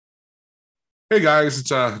Hey guys, it's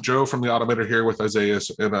Joe from the-automator here with Isaias,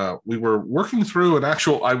 and we were working through an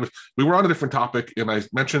actual. We were on a different topic, and I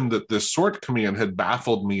mentioned that this sort command had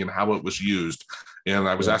baffled me and how it was used, and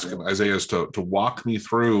I was asking Isaias to walk me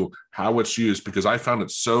through how it's used because I found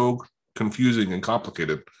it so confusing and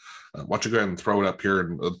complicated. Why don't you go ahead and throw it up here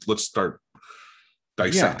and let's start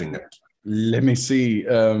dissecting it. Let me see,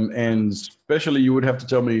 and especially you would have to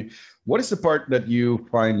tell me what is the part that you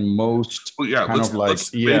find most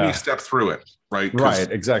let's maybe step through it. Right,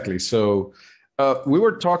 exactly. So we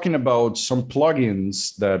were talking about some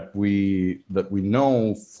plugins that we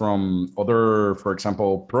know from other, for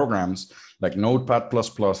example, programs like Notepad++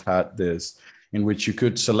 had this, in which you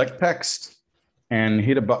could select text and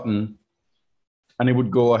hit a button, and it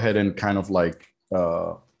would go ahead and kind of like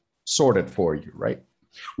sort it for you, right?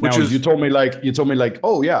 You told me like,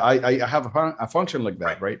 oh yeah, I have a function like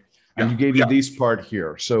that, right? And you gave me this part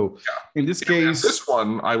here. So in this case, this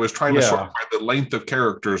one, I was trying to sort by the length of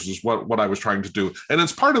characters is what I was trying to do. And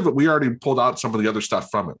it's part of it. We already pulled out some of the other stuff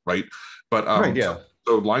from it. Right. But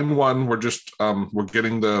so line one, we're just we're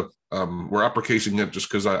getting the we're uppercasing it just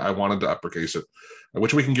because I wanted to uppercase it,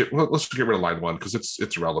 which we can get. Well, let's get rid of line one because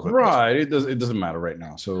it's relevant. Right. It doesn't matter right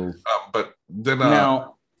now. So but then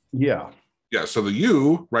so the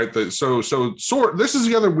U, right? So sort, this is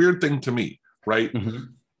the other weird thing to me, right?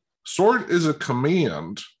 Sort is a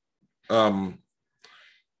command, and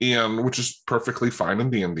which is perfectly fine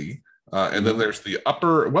and dandy. And then there's the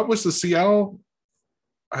upper. What was the CL?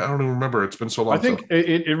 I don't even remember. It's been so long. I think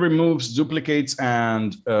it removes duplicates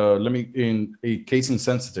and let me in a case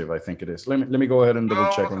insensitive. I think it is. Let me go ahead and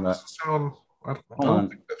double check on that. I don't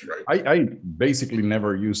think that's right. I basically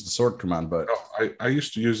never used the sort command, but I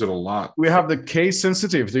used to use it a lot. We have the case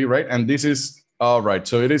sensitivity, right? And this is all right.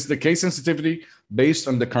 So it is the case sensitivity based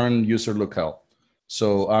on the current user locale.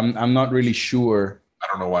 So I'm not really sure. I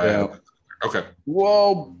don't know why. Okay.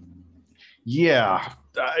 Well, yeah,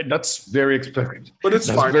 that's very specific. But it's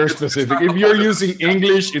fine. Very specific. If you're using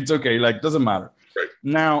English, it's okay. Like, doesn't matter. Right.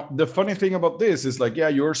 Now, the funny thing about this is like,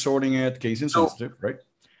 you're sorting it case insensitive, right?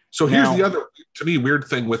 So here's the other, to me, weird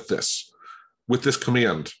thing with this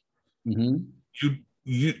command.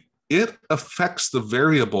 It affects the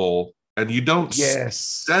variable, and you don't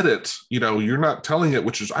set it. You're not telling it,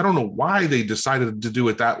 which is, I don't know why they decided to do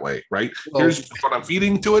it that way, right? Well, here's what I'm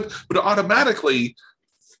feeding to it, but it automatically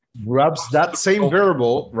grabs that same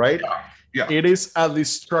variable, right? Yeah. It is a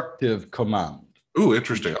destructive command. Ooh,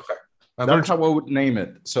 interesting. Okay. That's how I would name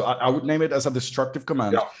it. So I would name it as a destructive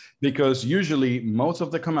command because usually most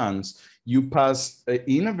of the commands you pass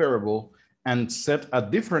in a variable and set a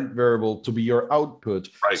different variable to be your output.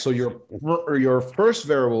 Right. So your first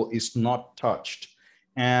variable is not touched.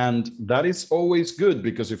 And that is always good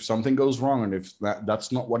because if something goes wrong and if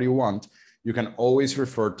that's not what you want, you can always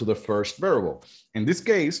refer to the first variable. In this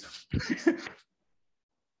case,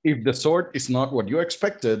 if the sort is not what you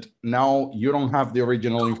expected, now you don't have the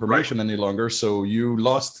original information any longer, so you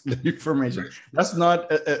lost the information. That's not,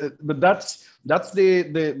 but that's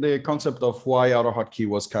the concept of why AutoHotkey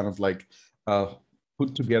was kind of like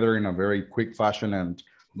put together in a very quick fashion, and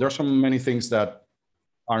there's so many things that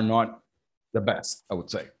are not the best, I would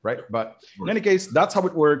say, right? But in any case, that's how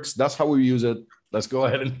it works. That's how we use it. Let's go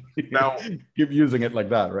ahead and now keep using it like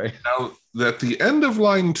that, right? Now, at the end of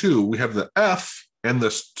line 2, we have the F and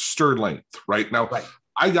the stir length, right? Now,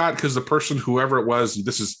 I got, because the person, whoever it was,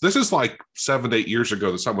 this is like 7 to 8 years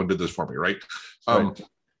ago that someone did this for me, right?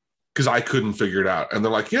 Because I couldn't figure it out. And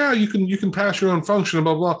they're like, yeah, you can pass your own function and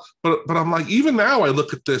blah, blah. But I'm like, even now I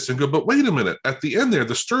look at this and go, but wait a minute, at the end there,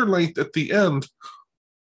 the stir length at the end,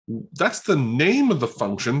 that's the name of the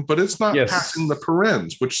function, but it's not passing the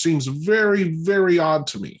parens, which seems very, very odd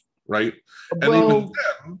to me, right? And even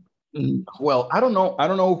then, well, I don't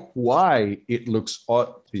know why it looks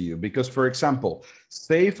odd to you, because, for example,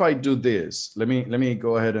 say if I do this, let me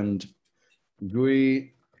go ahead and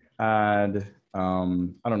GUI add, I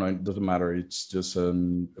don't know, it doesn't matter. It's just a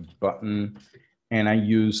button, and I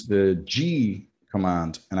use the G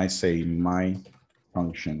command and I say my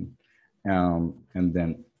function, and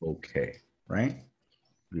then okay, right?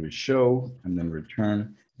 Do a show and then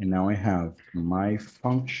return, and now I have my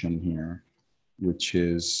function here, which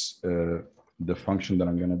is the function that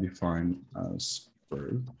I'm going to define as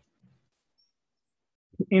first.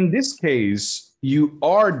 In this case, you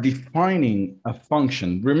are defining a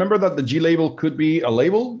function. Remember that the G label could be a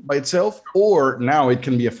label by itself, or now it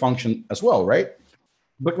can be a function as well, right?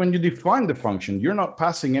 But when you define the function, you're not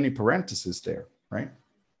passing any parentheses there, right?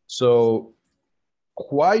 So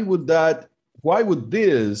why would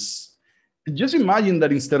this, just imagine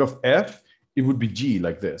that instead of F, it would be G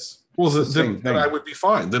like this. Well, It's the then, same thing. I would be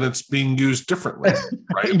fine. Then it's being used differently,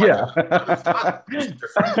 right? Yeah.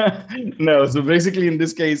 Different. No, so basically in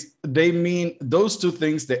this case, they mean those two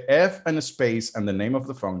things, the F and a space and the name of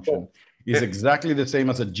the function is exactly the same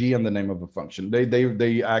as a G and the name of a function.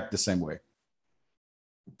 They act the same way.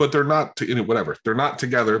 But they're not, whatever. They're not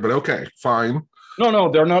together, but okay, fine.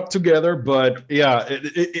 No, they're not together, but yeah,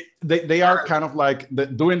 they are kind of like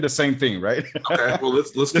doing the same thing, right? Okay, well,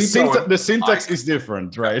 let's keep going. The syntax is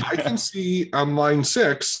different, right? I can see on line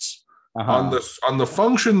 6 Uh-huh. on the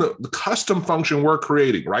function, the custom function we're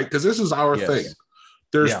creating, right? Because this is our thing.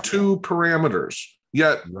 There's 2 parameters,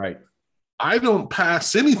 yet I don't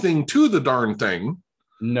pass anything to the darn thing.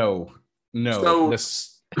 No. So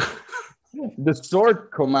the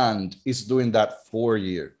sort command is doing that for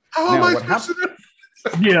you. How am I supposed to do?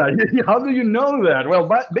 Yeah, how do you know that? Well,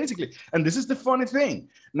 but basically, and this is the funny thing.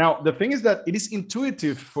 Now, the thing is that it is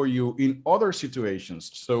intuitive for you in other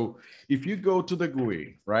situations. So if you go to the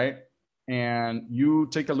GUI, right, and you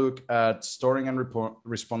take a look at storing and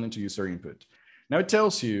responding to user input. Now it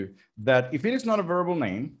tells you that if it is not a variable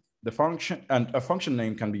name, the function and a function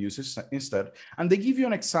name can be used instead. And they give you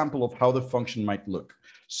an example of how the function might look.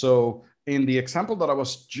 So in the example that I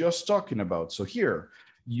was just talking about, so here,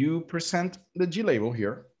 you present the G label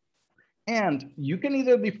here, and you can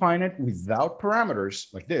either define it without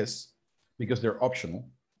parameters like this, because they're optional,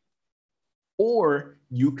 or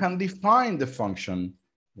you can define the function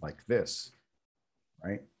like this,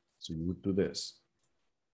 right? So you would do this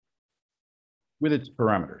with its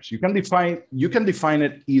parameters. You can define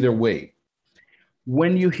it either way.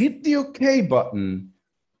 When you hit the OK button,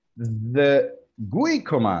 the GUI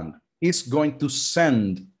command is going to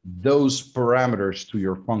send those parameters to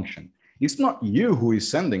your function. It's not you who is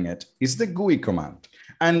sending it, it's the GUI command.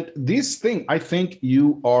 And this thing, I think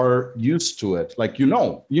you are used to it. Like, you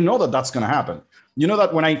know that that's going to happen. You know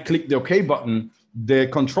that when I click the OK button, the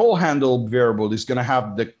control handle variable is going to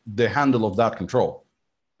have the handle of that control.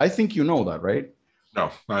 I think you know that, right? No,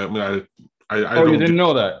 I mean, I you didn't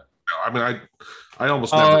know that? No, I mean, I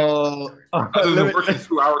almost never, other than working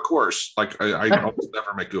through our course, like I almost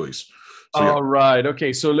never make GUIs. So, all right.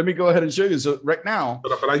 Okay. So let me go ahead and show you. So right now.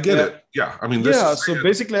 But I get it. Yeah. I mean, so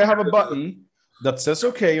basically I have a button that says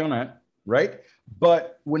OK on it, right?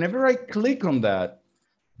 But whenever I click on that,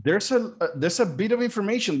 there's a bit of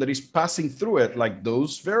information that is passing through it, like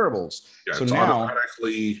those variables. Yeah, so now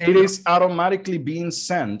it is automatically being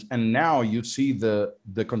sent. And now you see the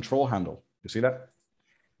control handle. You see that?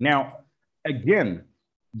 Now, again,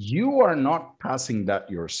 you are not passing that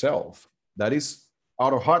yourself. That is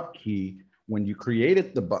AutoHotkey. When you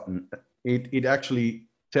created the button, it actually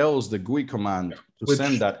tells the GUI command to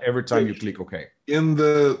send that every time you click OK. In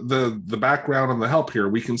the background and the help here,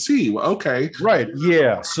 we can see, okay. Right.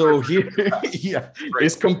 Yeah. So here,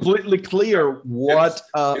 it's completely clear what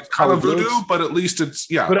it's kind of voodoo, but at least it's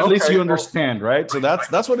But at least you understand, right? So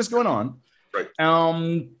that's what is going on. Right.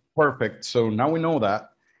 Perfect. So now we know that.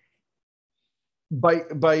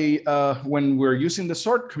 When we're using the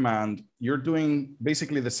sort command, you're doing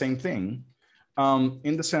basically the same thing,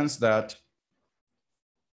 in the sense that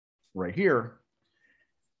right here,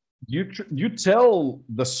 you tell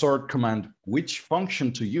the sort command which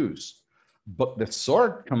function to use, but the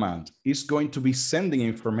sort command is going to be sending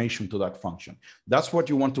information to that function. That's what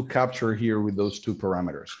you want to capture here with those 2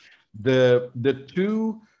 parameters. The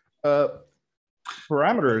 2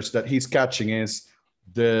 parameters that he's catching is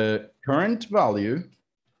the current value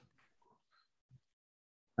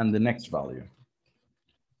and the next value.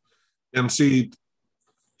 And see,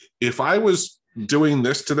 if I was doing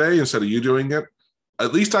this today instead of you doing it,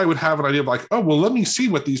 at least I would have an idea of like, oh, well, let me see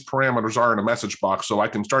what these parameters are in a message box so I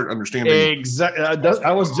can start understanding. Exactly.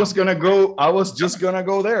 I was just going to go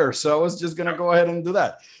there. So I was just going to go ahead and do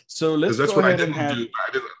that. So let's go ahead and have.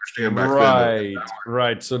 I didn't understand back then.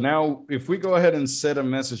 Right. So now if we go ahead and set a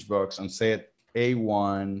message box and say it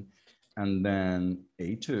A1 and then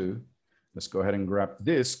A2, let's go ahead and grab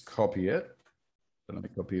this, copy it. So let me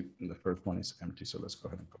copy it. The first one is empty. So let's go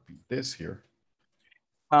ahead and copy this here.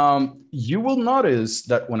 You will notice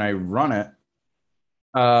that when I run it,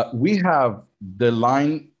 we have the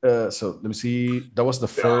line. So let me see. That was the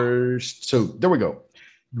first. So there we go.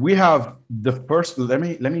 We have the first. Let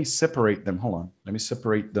me separate them. Hold on. Let me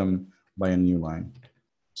separate them by a new line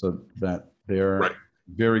so that they're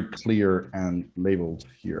very clear and labeled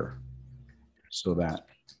here, so that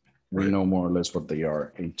we know more or less what they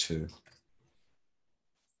are. A2.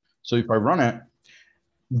 So if I run it,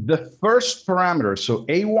 the first parameter, so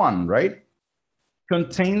A1, right,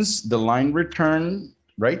 contains the line return,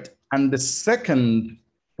 right? And the second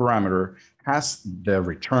parameter has the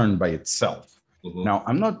return by itself. Mm-hmm. Now,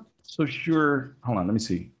 I'm not so sure. Hold on, let me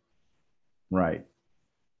see. Right.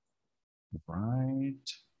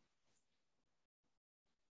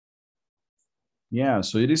 Yeah,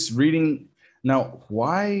 so it is reading. Now,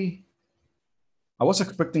 why? I was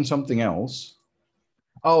expecting something else.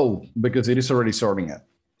 Oh, because it is already sorting it.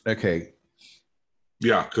 Okay.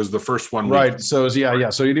 Yeah, because the first one. Right. So yeah.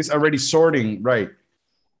 So it is already sorting. Right.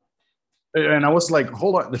 And I was like,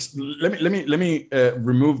 hold on, let me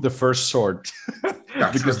remove the first sort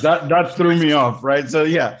because that threw me off, right? So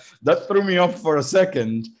yeah, that threw me off for a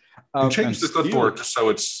second. Change the clipboard just so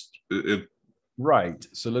it's right.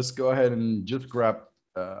 So let's go ahead and just grab.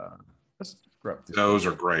 Let's grab this. Those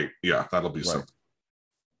are great. Yeah, that'll be something.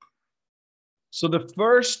 So the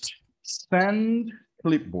first send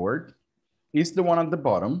clipboard is the one at the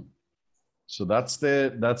bottom. So that's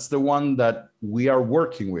the one that we are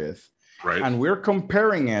working with. Right. And we're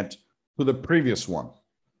comparing it to the previous one.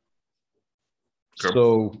 Okay.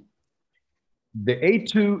 So the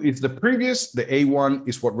A2 is the previous, the A1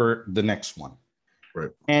 is the next one.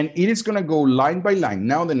 Right. And it is going to go line by line.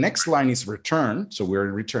 Now the next line is return. So we're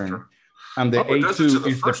in return. Sure. And the A2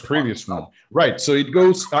 is the previous one. Right. So it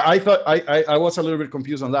goes, I thought I was a little bit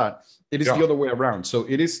confused on that. It is the other way around. So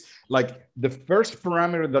it is like the first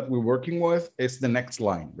parameter that we're working with is the next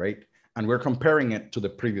line, right? And we're comparing it to the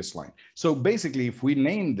previous line. So basically, if we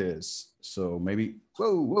name this, so maybe,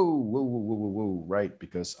 whoa, right?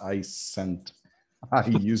 Because I used send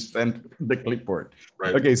the clipboard.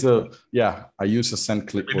 Right. Okay, so yeah, I use a send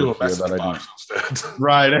clipboard here that I instead.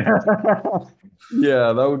 Right.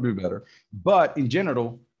 Yeah, that would be better. But in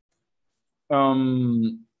general,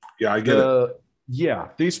 yeah, I get it. Yeah,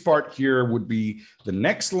 this part here would be the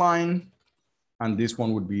next line, and this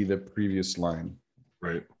one would be the previous line.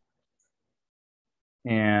 Right.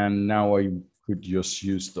 And now I could just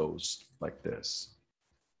use those like this.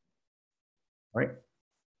 Right.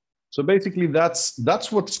 So basically that's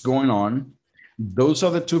what's going on. Those are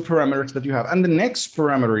the two parameters that you have. And the next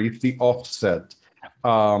parameter is the offset.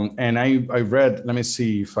 And I read, let me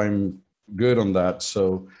see if I'm good on that.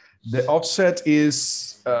 So the offset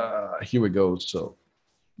is, here we go. So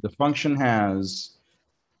the function has,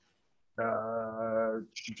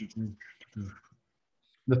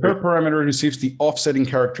 the third parameter receives the offsetting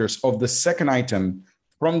characters of the second item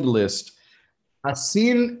from the list as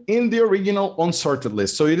seen in the original unsorted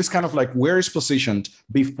list. So it is kind of like where it's positioned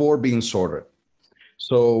before being sorted.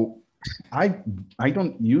 So I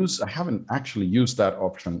haven't actually used that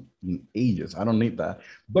option in ages. I don't need that.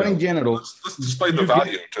 But in general, let's display the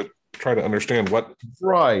value to try to understand what.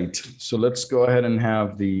 Right. So let's go ahead and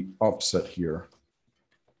have the offset here.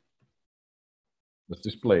 Let's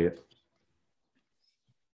display it.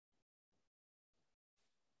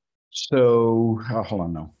 So hold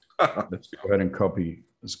on now. Let's go ahead and copy.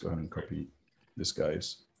 Let's go ahead and copy this,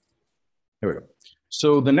 guys. Here we go.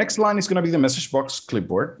 So the next line is going to be the message box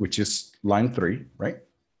clipboard, which is line 3, right?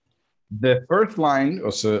 The first line,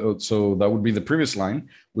 so that would be the previous line,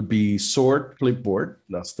 would be sort clipboard.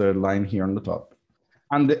 That's the line here on the top.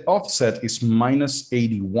 And the offset is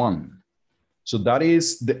 -81. So that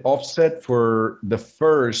is the offset for the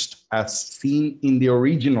first as seen in the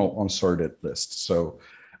original unsorted list. So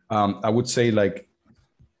I would say, like,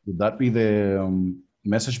 would that be the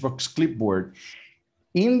message box clipboard?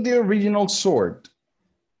 In the original sort,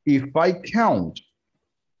 if I count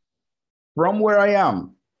from where I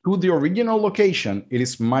am to the original location, it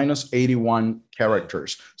is -81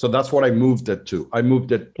 characters. So that's what I moved it to. I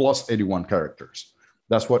moved it +81 characters.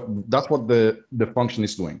 That's what the function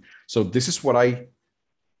is doing. So this is what I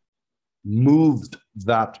moved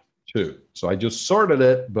that to. So I just sorted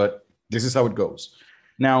it, but this is how it goes.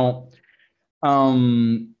 Now,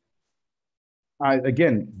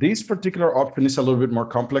 again, this particular option is a little bit more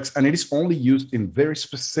complex, and it is only used in very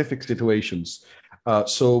specific situations.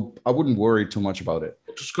 So I wouldn't worry too much about it.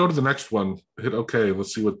 Just go to the next one, hit OK.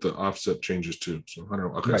 Let's see what the offset changes to. So I don't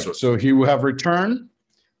know. Okay, right. So here we have return.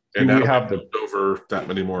 And now we have over that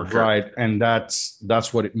many more characters. Right, and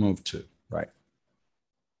that's what it moved to. Right.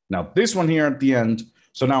 Now this one here at the end.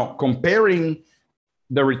 So now comparing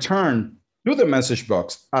the return to the message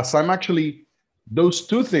box, as I'm actually, those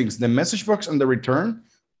two things, the message box and the return,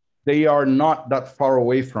 they are not that far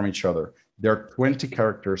away from each other. They're 20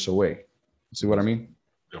 characters away. See what I mean?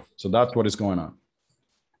 Yeah. So that's what is going on.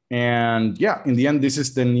 And yeah, in the end, this is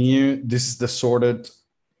the sorted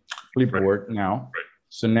clipboard now. Right.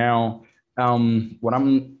 So now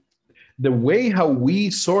the way how we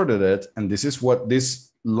sorted it, and this is what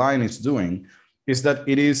this line is doing, is that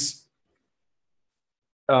it is,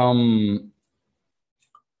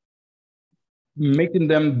 making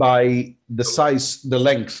them by the size, the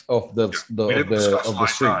length of the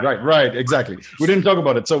string. Right, exactly. We didn't talk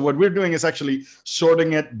about it. So what we're doing is actually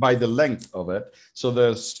sorting it by the length of it. So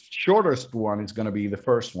the shortest one is going to be the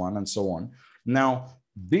first one, and so on. Now,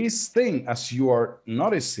 this thing, as you are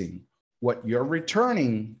noticing, what you're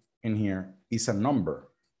returning in here is a number.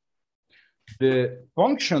 The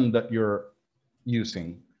function that you're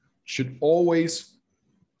using should always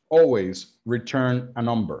return a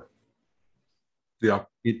number. Yeah.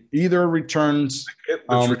 It either returns. It's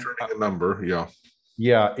returning a number. Yeah.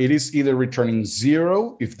 Yeah, it is either returning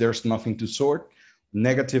 0 if there's nothing to sort,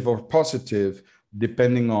 negative or positive,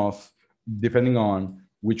 depending on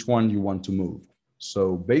which one you want to move.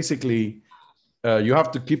 So basically, you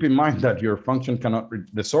have to keep in mind that your function cannot,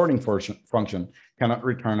 the sorting function cannot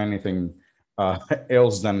return anything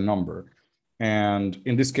else than a number. And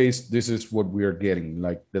in this case, this is what we are getting.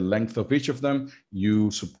 Like the length of each of them,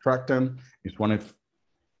 you subtract them. If one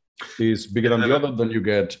is bigger than the other, then you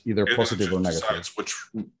get either positive or negative.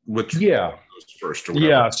 Which yeah goes first or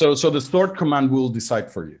whatever. Yeah, so the sort command will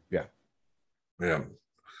decide for you. Yeah.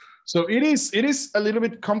 So it is a little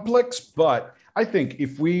bit complex, but I think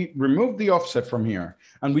if we remove the offset from here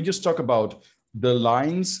and we just talk about the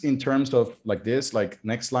lines in terms of like this, like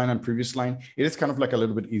next line and previous line, it is kind of like a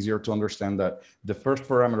little bit easier to understand that the first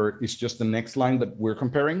parameter is just the next line that we're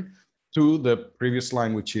comparing to the previous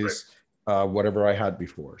line, which is whatever I had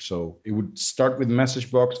before. So it would start with message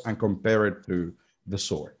box and compare it to the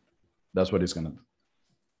sort. That's what it's going to do,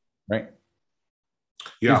 right?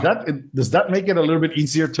 Yeah. Does that make it a little bit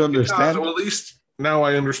easier to understand? Well, at least now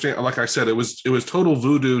I understand. Like I said, it was total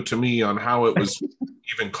voodoo to me on how it was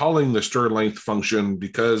even calling the stir length function,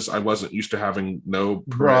 because I wasn't used to having no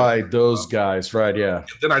parameters. Right, those guys, right? Yeah.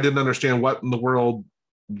 Then I didn't understand what in the world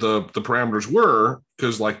the parameters were,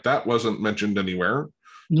 because like that wasn't mentioned anywhere.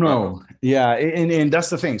 No, yeah, and that's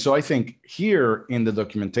the thing. So I think here in the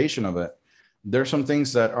documentation of it, there's some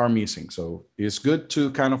things that are missing. So it's good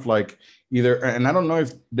to kind of like either, and I don't know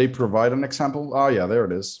if they provide an example. Oh yeah, there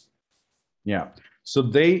it is. Yeah. So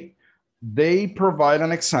they provide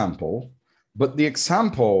an example, but the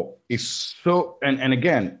example is so, and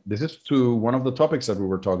again, this is to one of the topics that we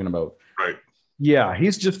were talking about. Right. Yeah,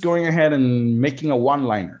 he's just going ahead and making a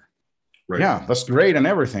one-liner. Right. Yeah, that's great and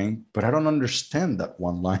everything, but I don't understand that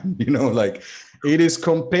one line. Like it is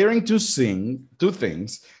comparing two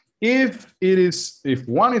things. If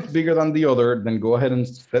one is bigger than the other, then go ahead and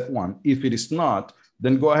set one. If it is not,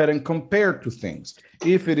 then go ahead and compare two things.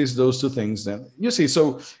 If it is those two things, then you see.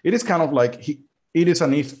 So it is kind of like it is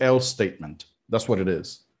an if-else statement. That's what it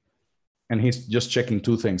is. And he's just checking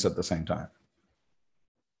two things at the same time.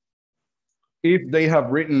 If they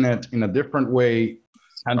have written it in a different way,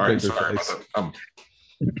 all right, sorry about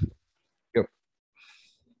that.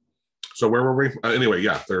 So where were we? Anyway,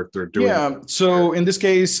 yeah, they're doing. Yeah. So in this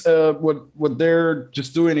case, what they're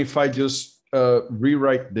just doing, if I just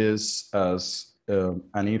rewrite this as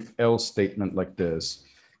an if-else statement like this,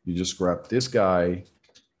 you just grab this guy,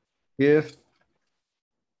 if,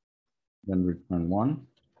 then return 1,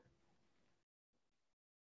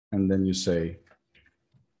 and then you say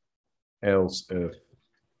else if.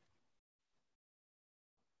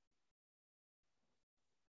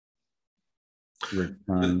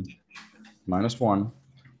 Return -1,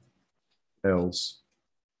 else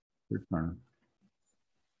return.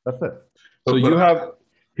 That's it. So you have,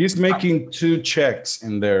 he's making two checks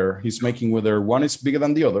in there. He's making whether one is bigger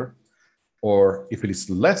than the other, or if it is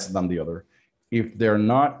less than the other. If they're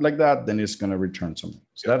not like that, then it's going to return something.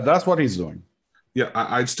 So that's what he's doing. Yeah,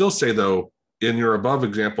 I'd still say though, in your above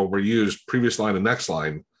example where you use previous line and next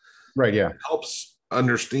line, right? Yeah, it helps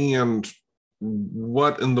understand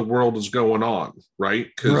what in the world is going on,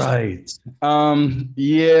 right? Right.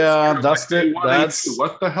 Yeah, that's like, that's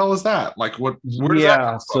what the hell is that? Like what? Where does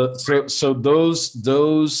that come from? So those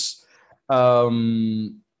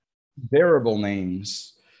variable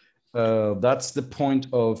names, that's the point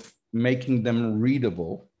of making them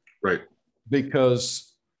readable, right?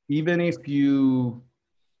 Because even if you,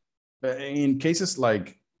 in cases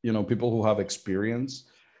like people who have experience,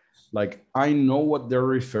 like I know what they're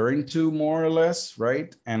referring to more or less,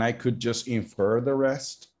 right? And I could just infer the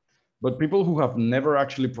rest. But people who have never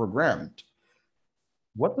actually programmed,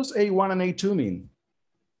 what does A1 and A2 mean?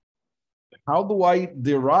 How do I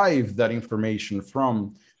derive that information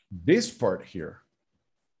from this part here?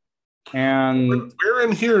 And where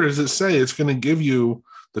in here does it say it's going to give you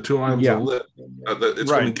the two items? Yeah.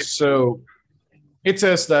 Right. So it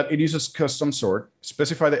says that it uses custom sort,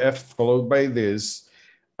 specify the F followed by this,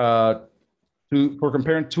 for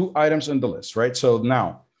comparing two items in the list, right? So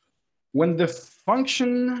now, when the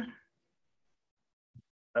function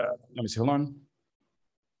Let me see, hold on.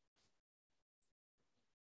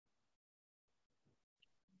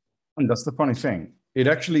 And that's the funny thing. It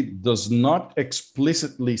actually does not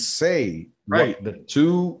explicitly say Right. what the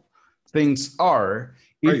two things are.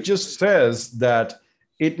 It Right. just says that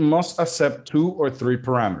it must accept 2 or 3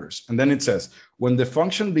 parameters. And then it says, when the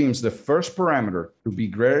function deems the first parameter to be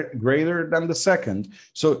greater than the second,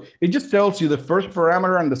 so it just tells you the first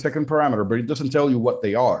parameter and the second parameter, but it doesn't tell you what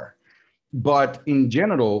they are. But in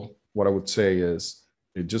general, what I would say is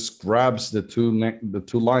it just grabs the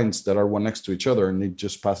two lines that are one next to each other and it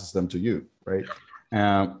just passes them to you, right?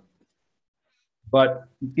 But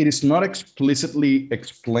it is not explicitly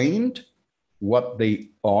explained what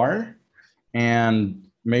they are. And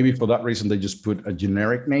maybe for that reason, they just put a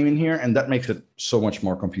generic name in here, and that makes it so much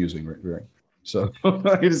more confusing, right? So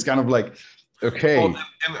it is kind of like, okay, well,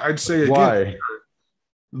 and I'd say again, why?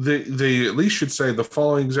 They at least should say the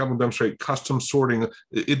following example demonstrate custom sorting.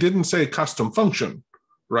 It didn't say custom function,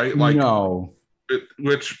 right? Like, no.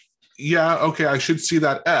 Which, yeah, okay, I should see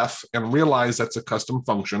that F and realize that's a custom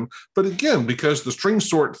function. But again, because the string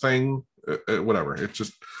sort thing, whatever, it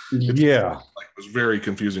was very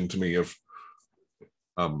confusing to me. Of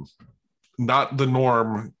not the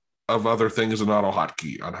norm of other things in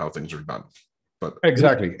AutoHotkey on how things are done. But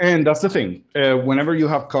exactly, and that's the thing. Whenever you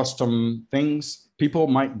have custom things, people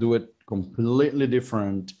might do it completely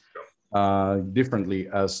differently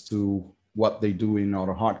as to what they do in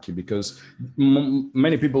AutoHotkey, because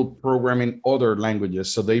many people program in other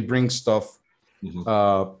languages, so they bring stuff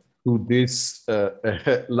to this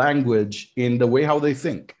language in the way how they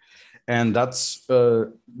think, and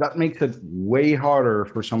that makes it way harder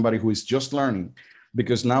for somebody who is just learning,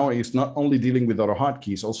 because now it's not only dealing with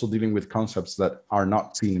AutoHotkey, it's also dealing with concepts that are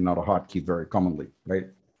not seen in AutoHotkey very commonly, right?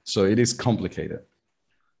 So it is complicated.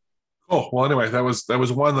 Oh, well, anyway, that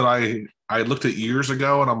was one that I looked at years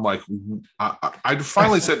ago, and I'm like, I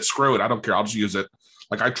finally said, screw it, I don't care, I'll just use it.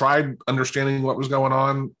 Like, I tried understanding what was going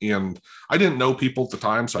on, and I didn't know people at the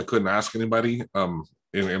time, so I couldn't ask anybody. And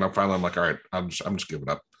I'm like, all right, I'm just giving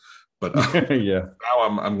up. But yeah, now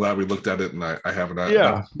I'm glad we looked at it, and I have it.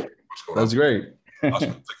 Yeah, that's great.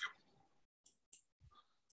 Awesome. Thank you.